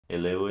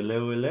Hello,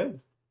 hello, hello.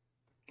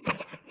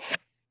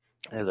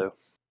 Hello.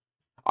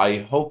 I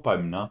hope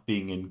I'm not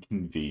being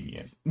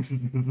inconvenient.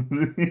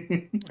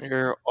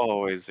 You're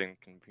always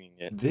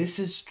inconvenient. This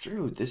is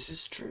true. This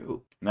is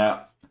true.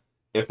 Now,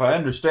 if I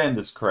understand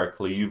this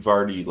correctly, you've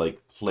already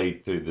like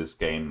played through this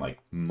game like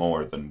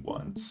more than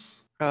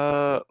once.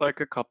 Like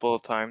a couple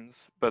of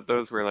times, but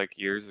those were like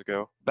years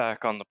ago.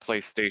 Back on the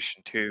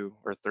PlayStation 2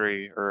 or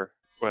 3 or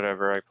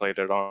whatever I played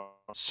it on.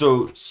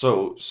 So,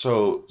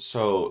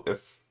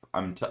 if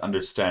I'm to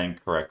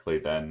understand correctly,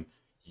 then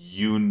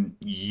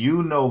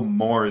you know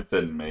more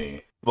than me,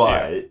 Yeah.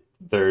 but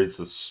there's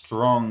a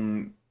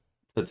strong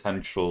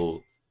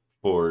potential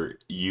for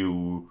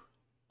you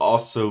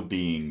also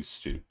being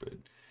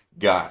stupid.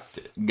 Got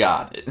it.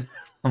 Got it.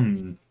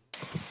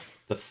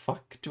 The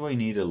fuck do I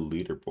need a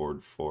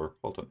leaderboard for?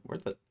 Hold on, where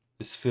the...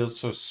 This feels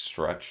so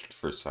stretched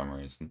for some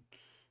reason.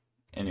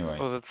 Anyway.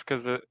 Well, that's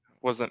because it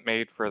wasn't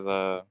made for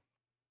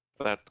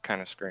that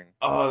kind of screen.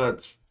 Oh,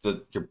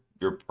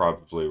 you're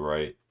probably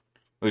right.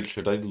 Wait,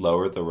 should I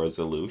lower the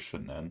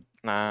resolution then?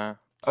 Nah,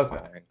 it's Okay,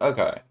 fine.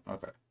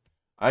 okay.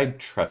 I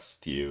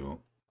trust you.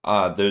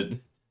 There's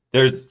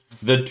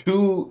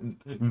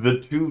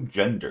the two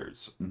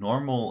genders,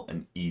 normal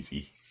and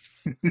easy.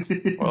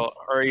 Well,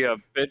 are you a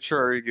bitch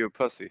or are you a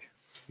pussy?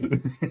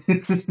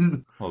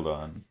 Hold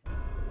on.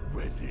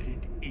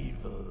 Resident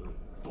Evil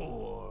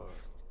 4.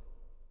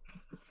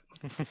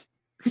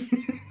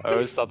 I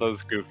always thought that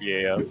was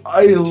goofy AF.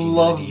 I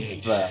love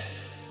 1998. that.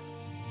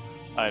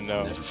 I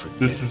know. Never forget.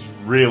 This is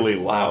really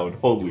loud. It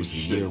Holy was the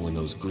shit. year when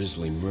those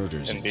grisly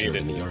murders Indeed occurred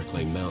in it the is.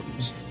 Arklay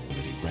Mountains.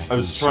 I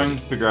was trying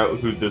to figure out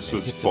who this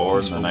was Hit the for,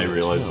 and then I peaceful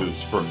realized it motel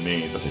was for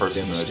me, the with a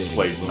person who had devastating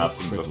played blow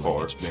nothing crippling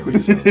before. its very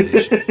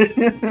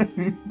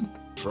foundation.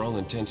 For all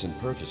intents and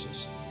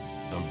purposes,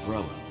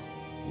 Umbrella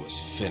was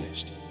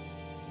finished.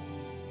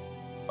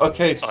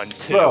 Okay,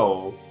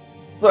 so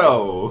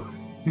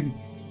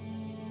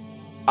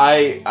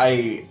I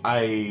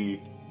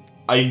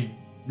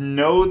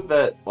know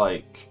that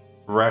like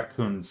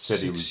Raccoon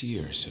City 6 was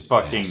years have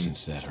fucking passed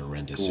since that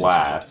horrendous incident.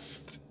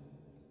 blast.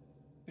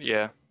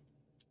 Yeah.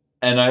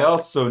 And I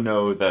also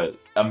know that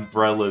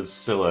Umbrella's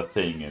still a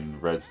thing in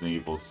Resident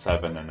Evil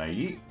 7, and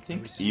I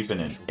think even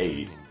in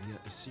 8.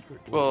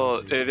 Well,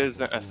 it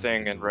isn't a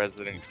thing in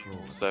Resident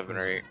Evil 7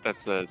 or 8.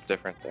 That's a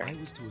different thing. I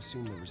was to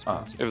assume the It was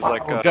responsibility.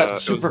 like, Wow, it got it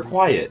was- super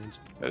quiet.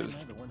 There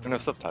are no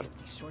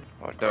subtitles. Oh,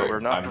 no, Alright,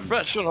 we're not I'm-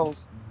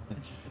 professionals.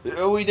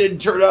 We didn't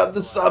turn on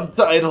the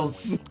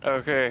subtitles.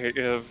 Okay,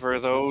 for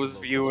those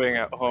viewing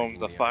at home,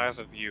 the 5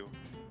 of you,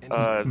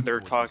 they're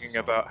talking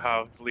about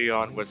how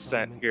Leon was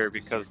sent here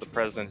because the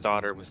president's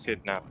daughter was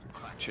kidnapped.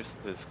 Just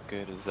as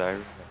good as I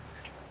remember.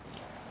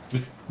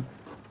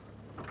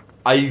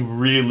 I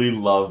really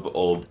love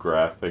old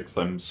graphics.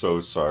 I'm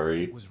so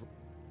sorry.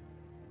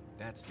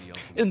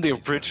 In the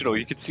original,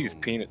 you could see his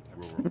penis.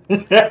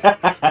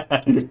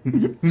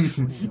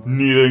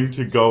 Needing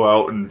to go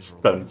out and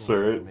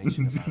censor it.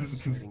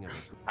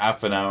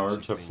 Half an hour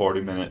to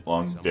 40-minute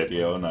long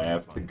video, and I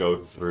have to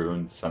go through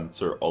and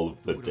censor all of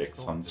the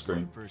dicks on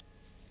screen.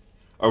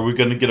 Are we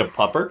gonna get a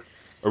pupper?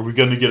 Are we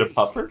gonna get a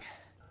pupper?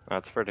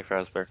 That's Freddy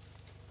Fazbear.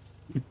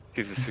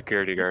 He's a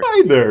security guard.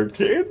 Hi there,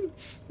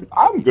 kids.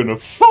 I'm gonna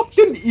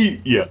fucking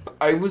eat ya.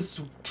 I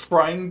was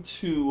trying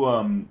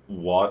to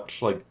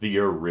watch like the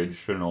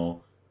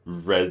original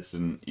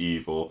Resident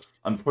Evil.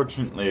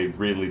 Unfortunately, I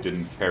really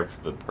didn't care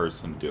for the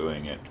person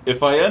doing it.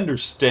 If I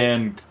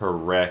understand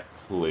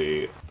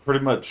correctly,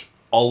 pretty much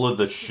all of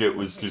the shit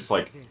was just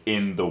like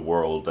in the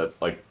world at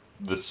like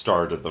the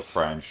start of the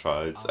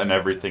franchise, and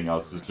everything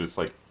else is just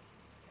like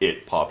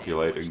it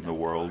populating the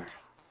world.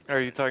 Are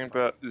you talking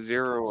about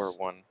 0 or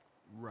 1?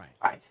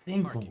 I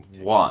think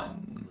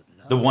 1.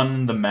 The one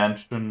in the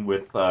mansion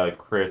with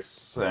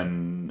Chris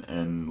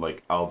and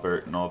like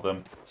Albert and all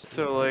them.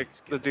 So, like,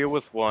 the deal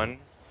with 1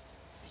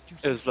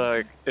 is,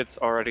 like, it's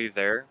already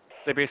there.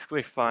 They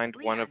basically find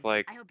one of,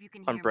 like,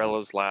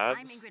 Umbrella's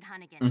labs,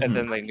 and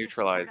then they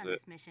neutralize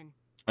it.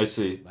 I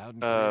see.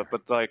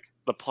 But, like,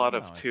 the plot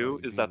of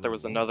 2 is that there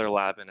was another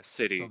lab in a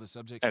city,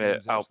 and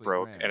it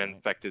outbroke and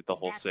infected the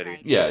whole city.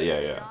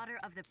 Yeah.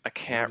 I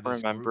can't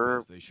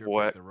remember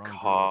what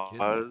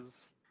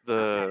caused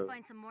the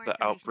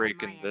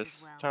outbreak in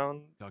this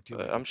town.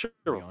 I'm sure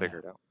we'll figure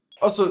it out.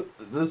 Also,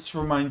 this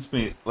reminds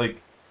me,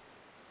 like,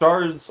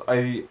 stars,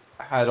 I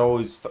had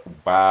always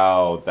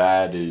wow,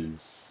 that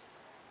is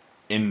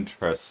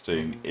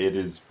interesting. It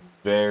is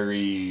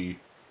very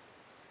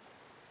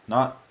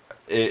not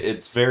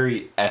it's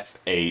very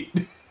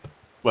F8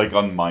 like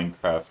on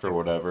Minecraft or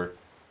whatever.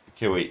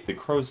 Okay, wait, the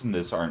crows in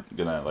this aren't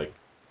gonna like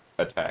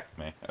attack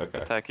me. Okay.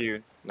 Attack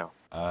you? No.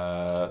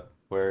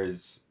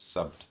 Where's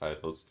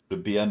subtitles? Would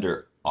it be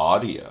under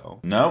audio?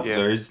 No, Yeah.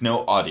 there is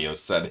no audio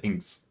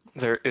settings.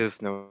 There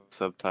is no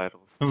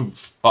subtitles.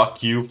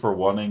 Fuck you for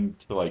wanting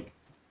to like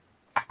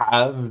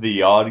have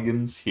the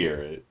audience hear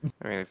it.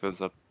 I mean, if it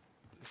was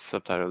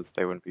subtitles,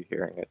 they wouldn't be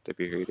hearing it. They'd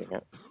be reading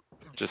it.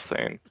 Just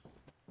saying.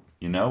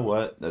 You know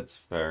what? That's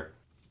fair.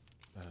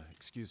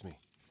 Excuse me,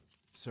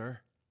 sir?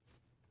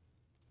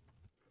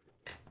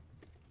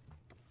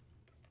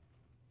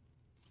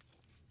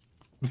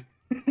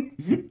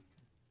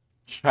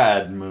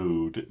 Chad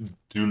mood.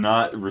 Do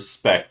not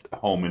respect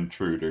home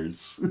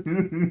intruders.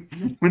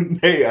 When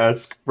they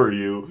ask for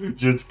you,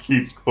 just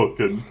keep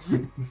cooking.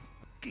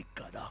 ¿Qué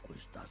carajo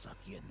estás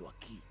haciendo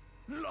aquí?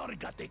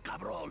 Lárgate,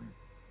 cabrón.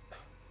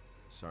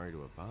 Sorry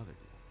to have bothered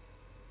you.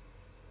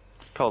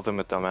 Called him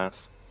a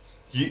dumbass.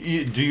 Do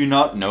you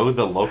not know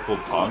the local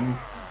tongue?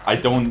 I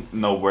don't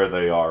know where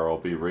they are, I'll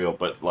be real,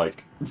 but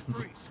like...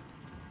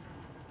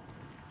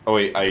 Oh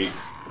wait, I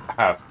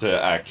have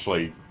to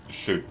actually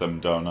shoot them,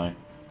 don't I?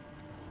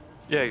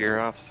 Yeah, you're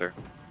an officer.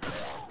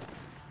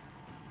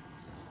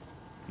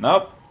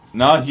 Nope.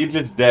 No, he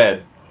just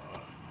dead.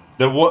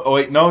 Oh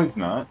wait, no he's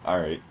not.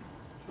 Alright.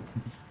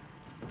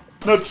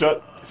 No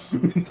shut.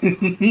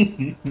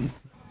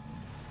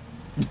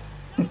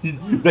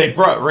 They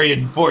brought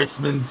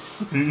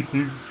reinforcements.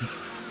 What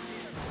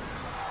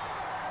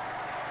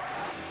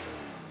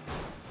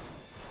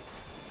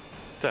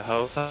the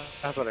hell's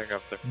happening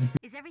up there?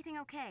 Is everything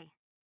okay?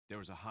 There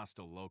was a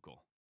hostile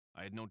local.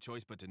 I had no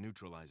choice but to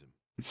neutralize him.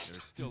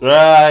 There's still...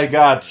 I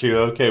got you.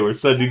 Okay, we're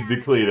sending the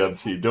cleanup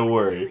team. Don't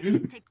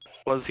worry.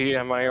 Was he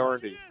a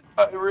minority?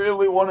 I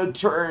really want to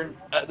turn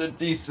at a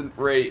decent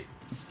rate.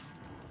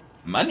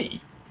 Money?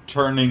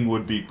 Turning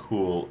would be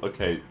cool.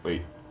 Okay,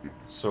 wait.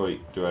 So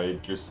wait, do I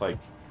just like,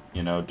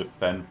 you know,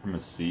 defend from a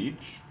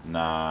siege?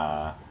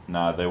 Nah,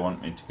 they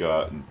want me to go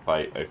out and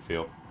fight, I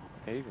feel.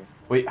 Maybe.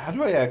 Wait, how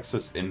do I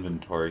access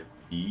inventory?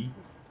 E?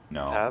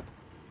 No. Tab?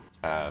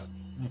 Tab.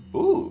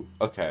 Ooh,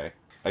 okay.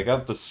 I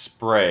got the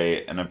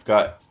spray, and I've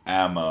got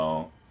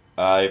ammo.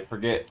 I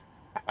forget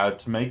how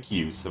to make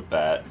use of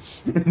that.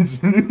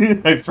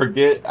 I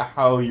forget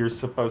how you're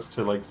supposed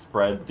to, like,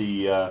 spread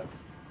the,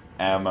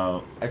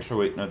 ammo.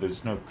 Actually, wait, no,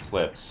 there's no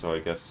clips, so I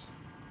guess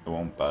it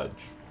won't budge.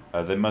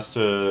 They must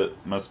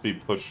be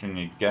pushing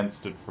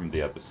against it from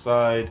the other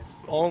side.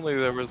 Only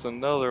there was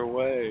another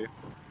way.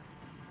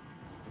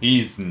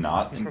 He's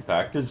not, in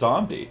fact, a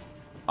zombie.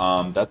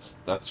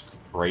 That's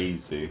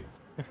crazy.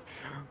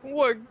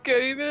 What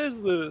game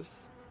is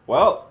this?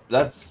 Well,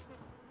 that's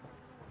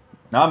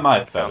not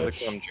my Found the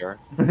fetish. gum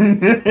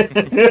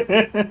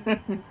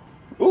jar.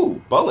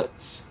 Ooh,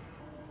 bullets.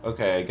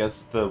 Okay, I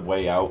guess the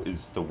way out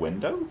is the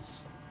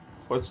windows?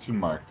 Question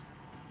mark.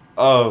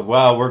 Oh,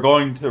 wow, we're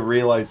going to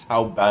realize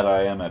how bad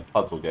I am at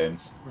puzzle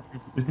games.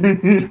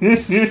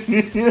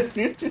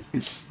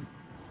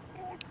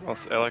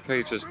 Also, I like how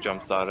he just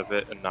jumps out of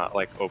it and not,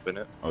 like, open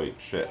it. Oh, wait,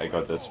 shit, I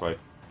got this way.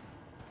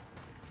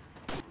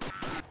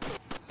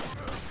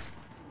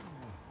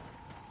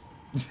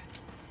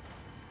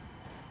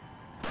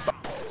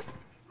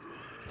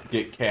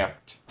 Get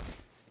capped.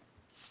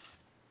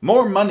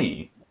 More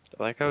money!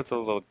 I like how it's a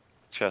little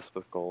chest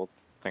with gold.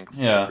 I think it's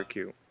Yeah. super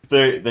cute.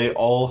 They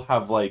all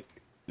have, like,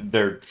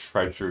 their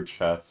treasure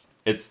chests.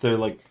 It's their,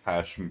 like,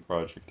 passion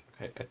project.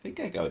 Okay, I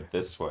think I go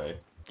this way.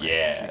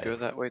 Yeah. You go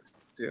that way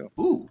too.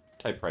 Ooh,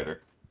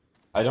 typewriter.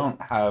 I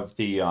don't have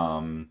the,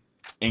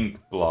 ink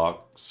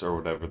blocks or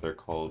whatever they're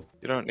called.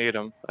 You don't need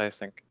them, I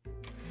think.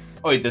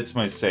 Oh wait, that's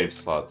my save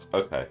slots.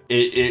 Okay.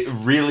 It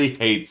really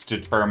hates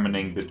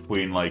determining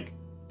between, like,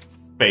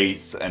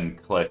 space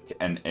and click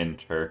and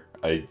enter.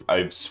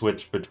 I've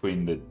switched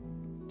between the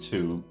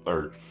 2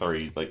 or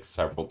 3 like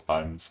several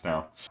times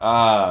now.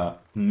 Ah,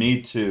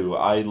 me too.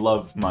 I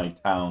love my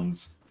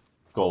town's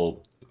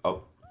gold.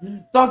 Oh,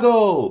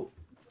 Doggo!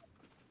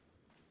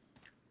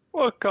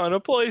 What kind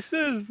of place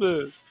is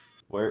this?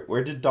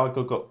 Where did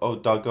Doggo go? Oh,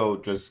 Doggo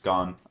just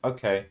gone.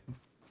 Okay,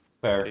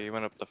 fair. Okay, you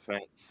went up the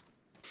fence.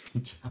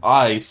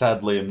 I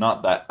sadly am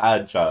not that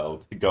agile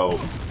to go.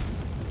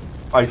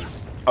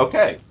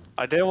 Okay.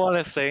 I didn't want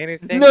to say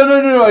anything.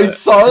 No, I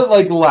saw it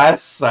like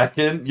last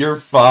second. You're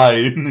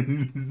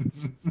fine.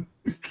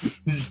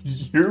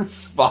 You're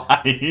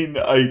fine.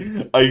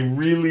 I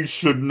really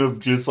shouldn't have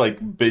just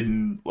like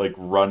been like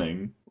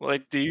running.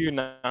 Like, do you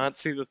not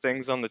see the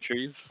things on the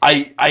trees?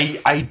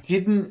 I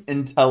didn't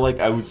until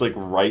like I was like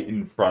right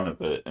in front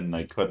of it and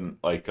I couldn't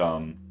like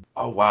oh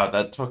wow,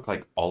 that took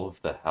like all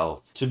of the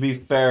health. To be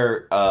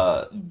fair,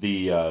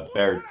 the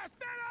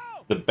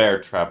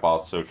bear trap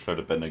also should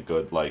have been a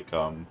good like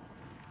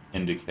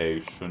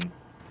indication.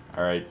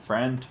 Alright,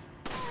 friend.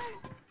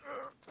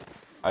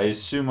 I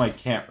assume I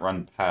can't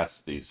run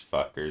past these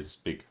fuckers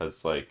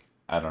because, like,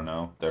 I don't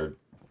know, they're...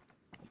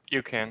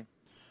 You can.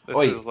 This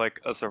Wait. is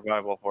like a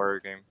survival horror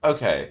game.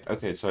 Okay,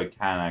 so I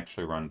can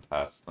actually run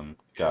past them.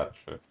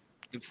 Gotcha.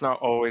 It's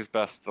not always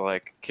best to,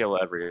 like, kill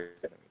every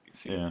enemy you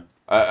see. Yeah.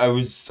 I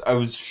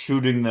was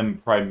shooting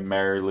them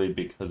primarily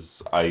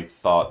because I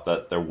thought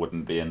that there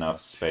wouldn't be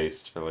enough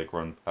space to, like,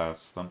 run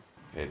past them.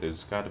 Okay,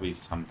 there's gotta be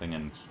something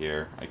in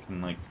here. I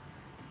can, like,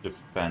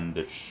 defend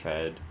the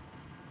shed.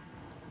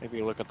 Maybe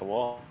you look at the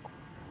wall.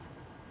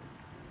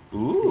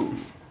 Ooh.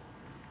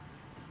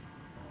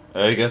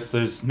 I guess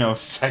there's no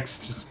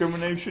sex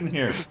discrimination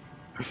here.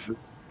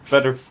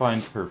 Better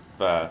find her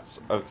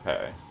fast.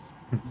 Okay.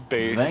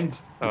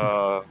 Based,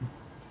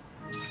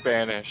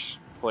 Spanish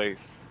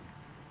place.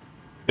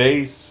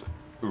 Base,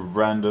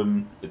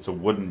 random. It's a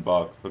wooden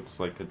box.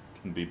 Looks like it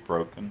can be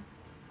broken.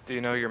 Do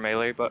you know your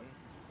melee button?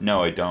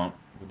 No, I don't.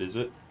 What is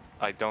it?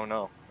 I don't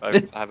know.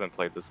 I haven't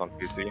played this on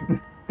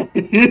PC.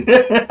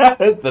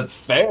 That's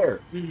fair.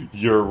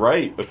 You're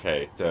right.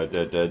 Okay.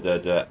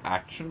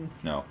 Action?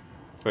 No.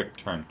 Quick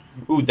turn.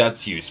 Ooh,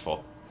 that's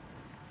useful.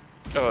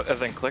 Oh, and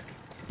then click.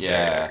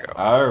 Yeah. There you go.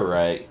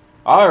 Alright.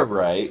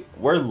 Alright.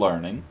 We're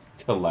learning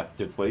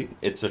collectively.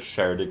 It's a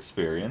shared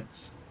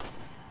experience.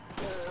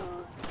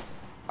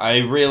 I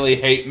really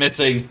hate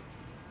missing.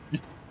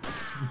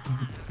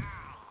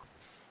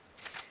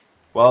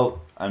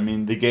 Well, I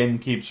mean, the game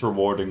keeps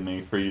rewarding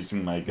me for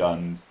using my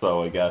guns,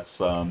 so I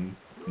guess,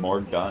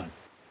 more guns.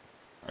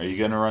 Are you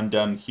gonna run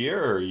down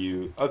here, or are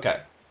you... Okay.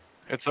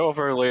 It's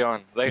over,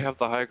 Leon. They have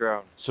the high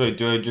ground. So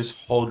do I just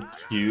hold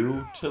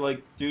Q to,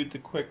 like, do the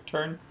quick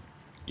turn?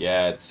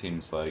 Yeah, it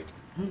seems like...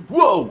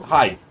 Whoa!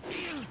 Hi!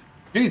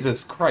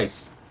 Jesus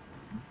Christ!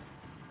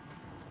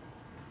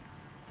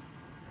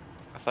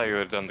 I thought you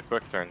would have done the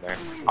quick turn there.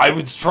 I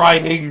was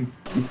trying!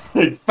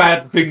 I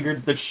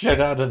fat-fingered the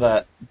shit out of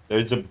that.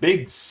 There's a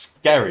big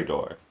scary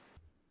door.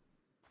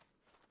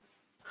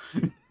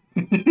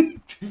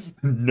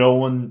 No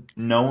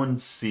one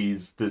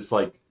sees this,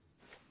 like,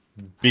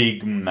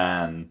 big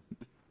man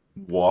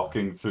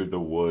walking through the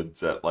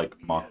woods at,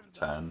 like, Mach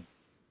 10.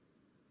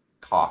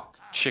 Cock.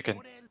 Chicken.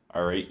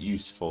 Alright,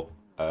 useful.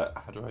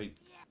 How do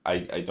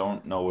I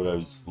don't know what I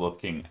was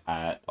looking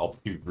at. I'll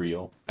be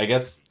real. I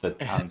guess the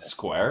town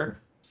square?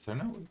 Is there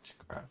no loot to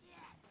grab?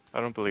 I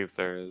don't believe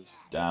there is.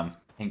 Damn.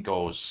 And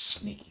goes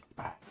sneaky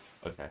back.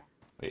 Okay.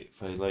 Wait,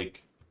 if I,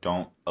 like,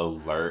 don't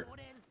alert.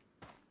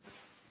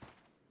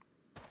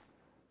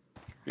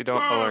 If you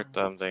don't alert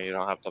them, then you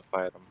don't have to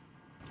fight them.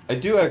 I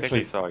do I think actually...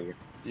 he saw you.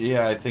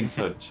 Yeah, I think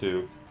so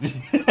too.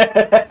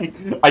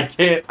 I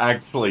can't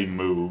actually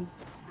move.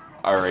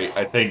 Alright,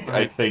 I think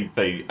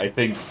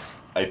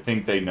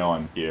they know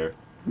I'm here.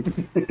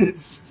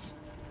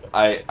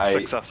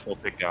 Successful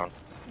takedown.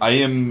 I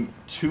am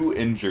too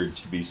injured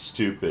to be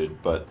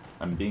stupid, but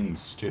I'm being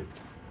stupid.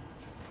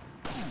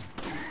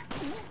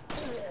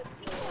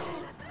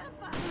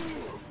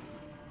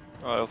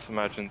 I also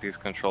imagine these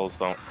controls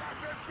don't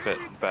fit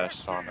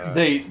best on a...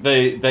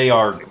 They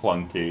are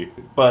clunky,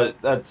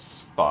 but that's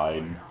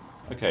fine.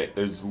 Okay,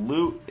 there's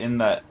loot in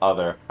that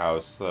other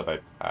house that I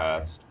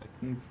passed. I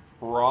can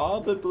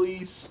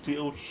probably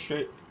steal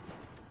shit.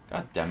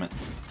 God damn it.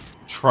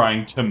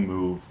 Trying to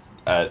move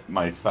at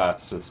my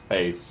fastest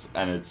pace,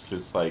 and it's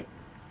just like,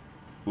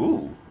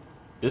 ooh,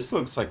 this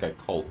looks like a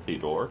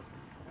culty door.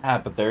 Ah,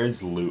 but there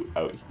is loot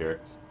out here.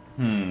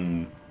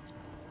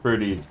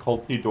 Pretty, is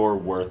culty door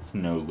worth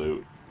no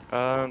loot?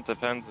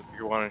 Depends if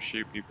you want to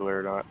shoot people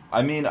or not.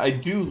 I mean, I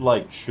do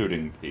like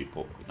shooting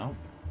people. No,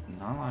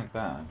 not like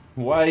that.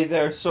 Why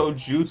they're so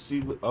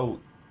juicy?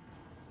 Oh,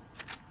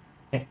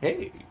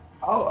 hey,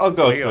 I'll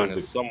go Leon through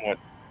is somewhat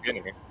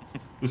skinny.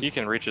 He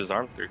can reach his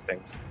arm through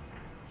things.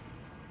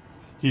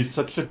 He's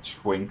such a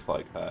twink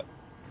like that.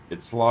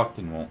 It's locked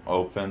and won't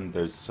open.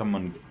 There's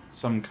some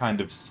kind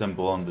of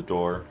symbol on the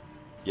door.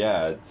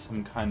 Yeah, it's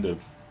some kind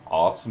of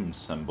awesome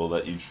symbol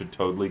that you should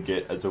totally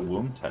get as a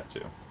wound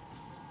tattoo.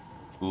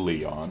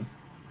 Leon.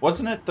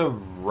 Wasn't it the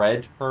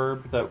red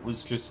herb that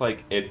was just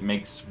like, it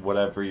makes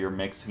whatever you're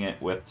mixing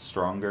it with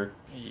stronger?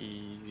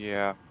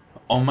 Yeah.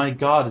 Oh my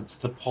god, it's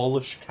the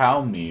Polish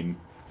cow meme.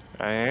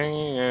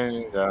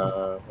 I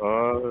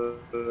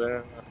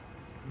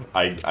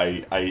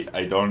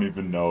don't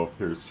even know if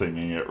you're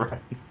singing it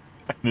right.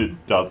 And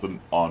it doesn't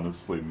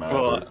honestly matter.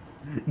 Well,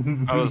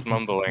 I was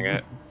mumbling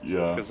it.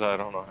 Yeah. Because I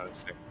don't know how to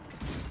sing.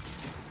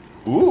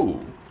 Ooh.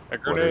 A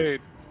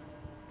grenade.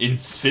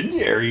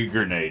 Incendiary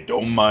grenade.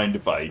 Don't mind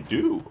if I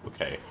do.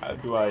 Okay, how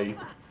do I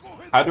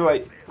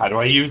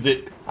use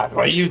it? How do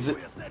I use it?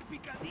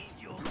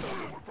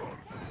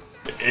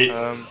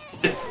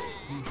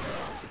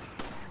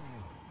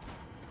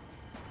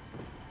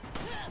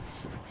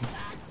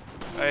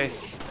 I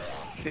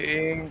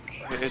think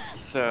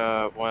it's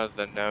one of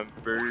the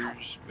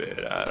numbers,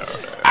 but I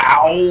don't know.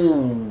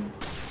 Ow!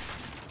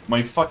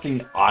 My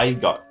fucking eye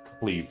got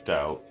cleaved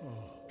out.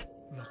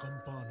 La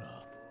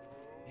campana.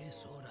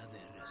 Es hora de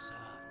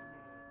rezar.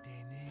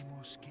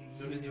 Tenemos que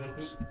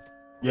irnos.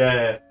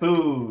 Yeah,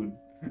 food.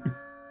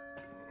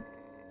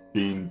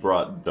 Being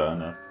brought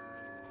down.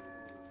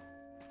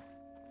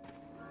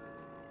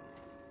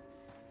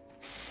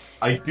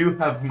 I do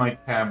have my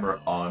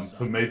camera on,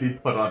 so maybe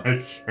put on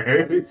a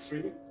shirt.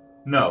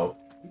 No.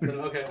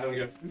 Okay, there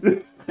we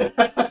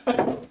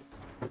go.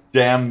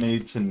 Damn me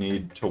to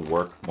need to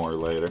work more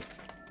later.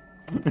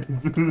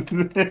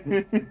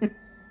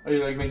 Are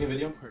you like making a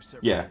video?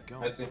 Yeah.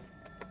 I see.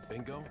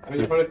 Bingo. I mean,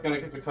 you're probably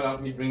gonna have to cut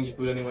out me bringing you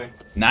food anyway.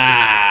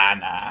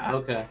 Nah.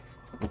 Okay.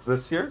 Is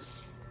this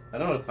yours? I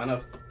don't know. Find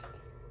out.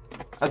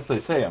 As they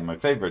say on my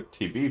favorite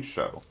TV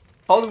show,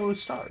 Hollywood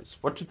stars.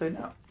 What do they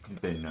know?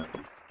 They know.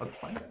 Let's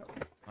find out.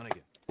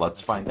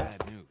 Let's find out.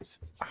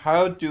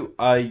 How do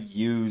I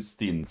use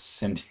the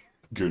incendiary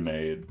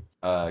grenade?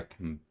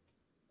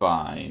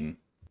 Combine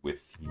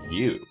with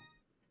you.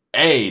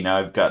 Hey, now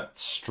I've got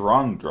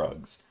strong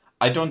drugs.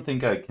 I don't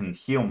think I can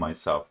heal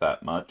myself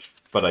that much,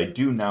 but I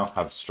do now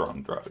have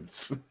strong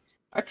drugs.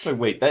 Actually,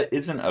 wait, that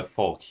isn't a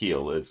full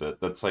heal, is it?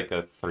 That's like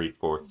a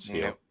 3/4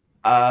 heal.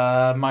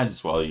 Yeah. Might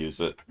as well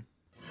use it.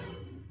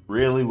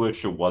 Really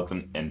wish it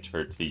wasn't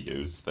enter to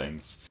use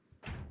things.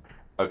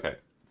 Okay.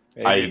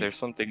 Maybe there's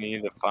something you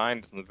need to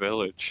find in the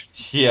village.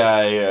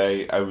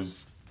 Yeah, I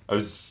was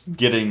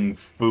getting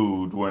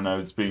food when I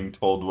was being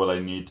told what I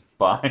need to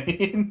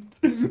find.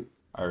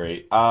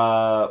 Alright,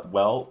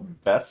 well,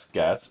 best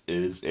guess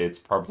is it's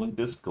probably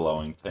this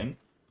glowing thing,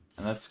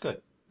 and that's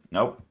good.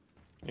 Nope.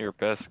 Your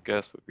best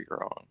guess would be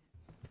wrong.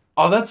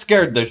 Oh, that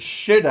scared the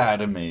shit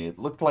out of me. It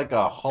looked like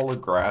a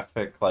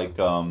holographic, like,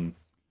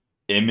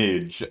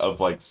 image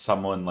of, like,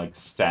 someone, like,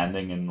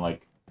 standing in,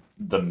 like,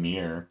 the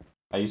mirror.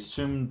 I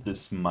assume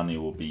this money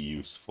will be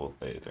useful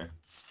later.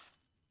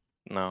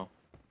 No.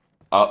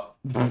 I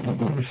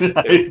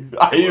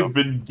have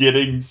been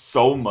getting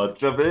so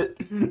much of it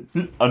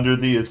under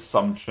the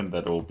assumption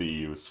that it will be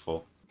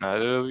useful.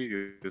 It'll be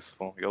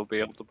useful. You'll be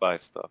able to buy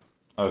stuff.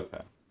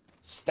 Okay.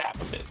 Stab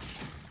a bit.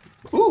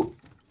 Ooh!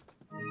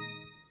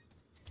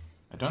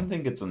 I don't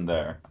think it's in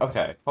there.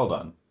 Okay, hold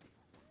on.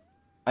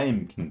 I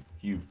am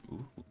confused.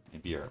 Ooh,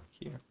 maybe you're up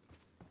here.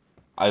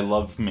 I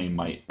love me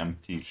my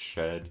empty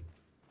shed.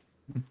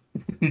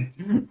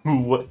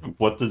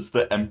 What does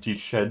the empty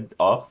shed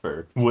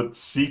offer? What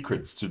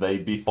secrets do they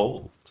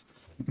behold?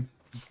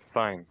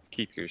 Fine,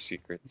 keep your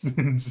secrets.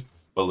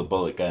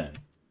 Bullet gun.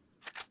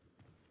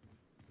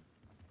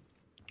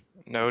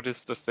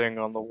 Notice the thing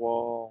on the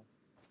wall.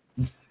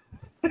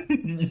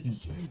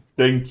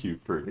 Thank you,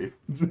 Pretty.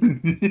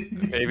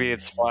 Maybe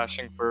it's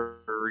flashing for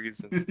a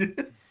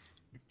reason.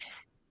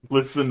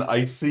 Listen,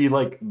 I see,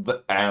 like,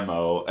 the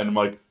ammo, and I'm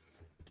like,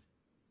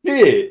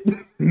 hit!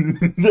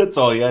 That's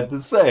all you had to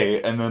say,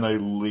 and then I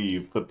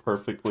leave the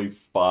perfectly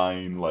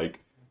fine, like,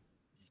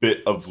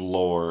 bit of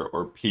lore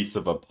or piece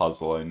of a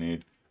puzzle I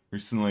need.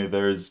 Recently,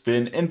 there's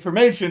been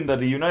information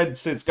that a United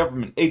States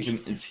government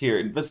agent is here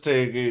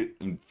investigating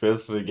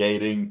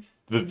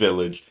the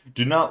village.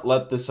 Do not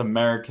let this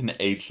American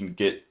agent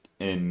get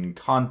in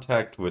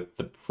contact with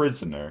the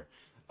prisoner.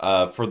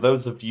 For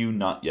those of you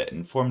not yet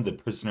informed, the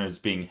prisoner is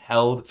being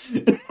held.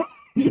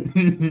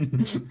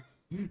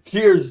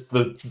 Here's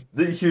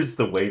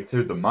the way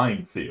through the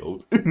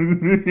minefield.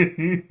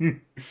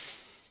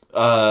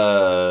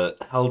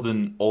 Held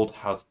in old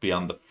house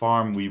beyond the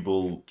farm. We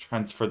will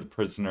transfer the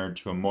prisoner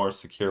to a more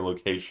secure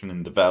location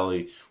in the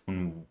valley.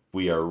 When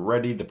we are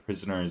ready, the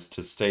prisoner is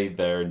to stay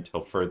there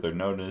until further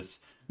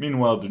notice.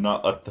 Meanwhile, do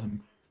not let the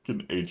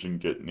American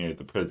agent get near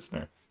the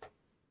prisoner.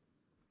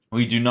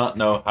 We do not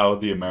know how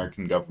the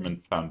American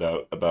government found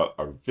out about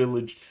our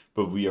village,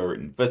 but we are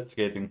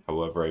investigating.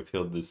 However, I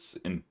feel this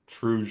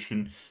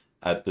intrusion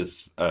at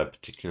this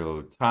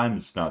particular time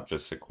is not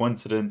just a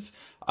coincidence.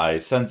 I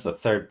sense a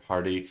third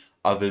party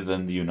other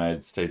than the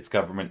United States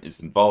government is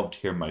involved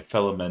here. My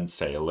fellow men,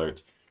 stay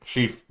alert.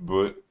 Chief,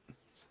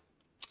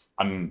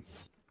 I'm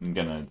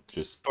gonna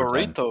just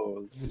pretend.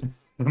 Burritos.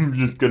 I'm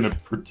just gonna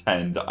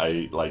pretend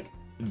I, like,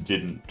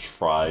 didn't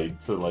try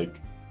to,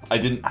 like, I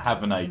didn't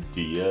have an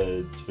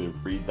idea to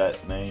read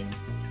that name.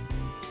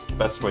 It's the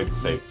best way to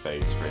save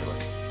face,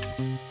 really.